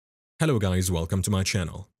Hello guys, welcome to my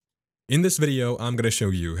channel. In this video, I'm gonna show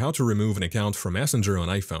you how to remove an account from Messenger on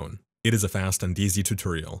iPhone. It is a fast and easy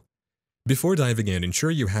tutorial. Before diving in, ensure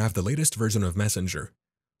you have the latest version of Messenger.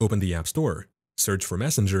 Open the App Store, search for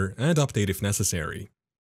Messenger, and update if necessary.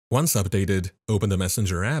 Once updated, open the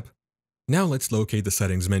Messenger app. Now let's locate the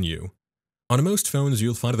settings menu. On most phones,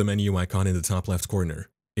 you'll find the menu icon in the top left corner.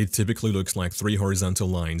 It typically looks like three horizontal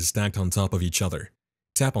lines stacked on top of each other.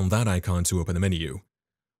 Tap on that icon to open the menu.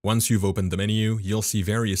 Once you've opened the menu, you'll see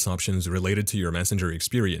various options related to your Messenger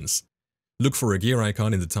experience. Look for a gear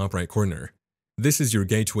icon in the top right corner. This is your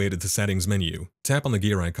gateway to the settings menu. Tap on the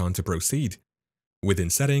gear icon to proceed. Within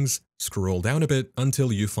settings, scroll down a bit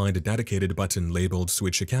until you find a dedicated button labeled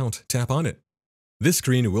Switch Account. Tap on it. This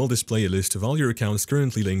screen will display a list of all your accounts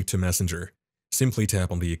currently linked to Messenger. Simply tap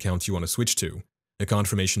on the account you want to switch to. A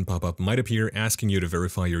confirmation pop-up might appear asking you to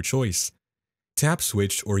verify your choice. Tap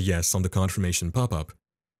Switch or Yes on the confirmation pop-up.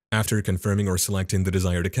 After confirming or selecting the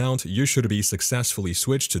desired account, you should be successfully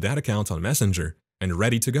switched to that account on Messenger and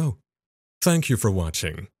ready to go. Thank you for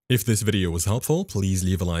watching. If this video was helpful, please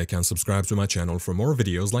leave a like and subscribe to my channel for more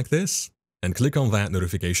videos like this. And click on that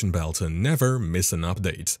notification bell to never miss an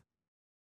update.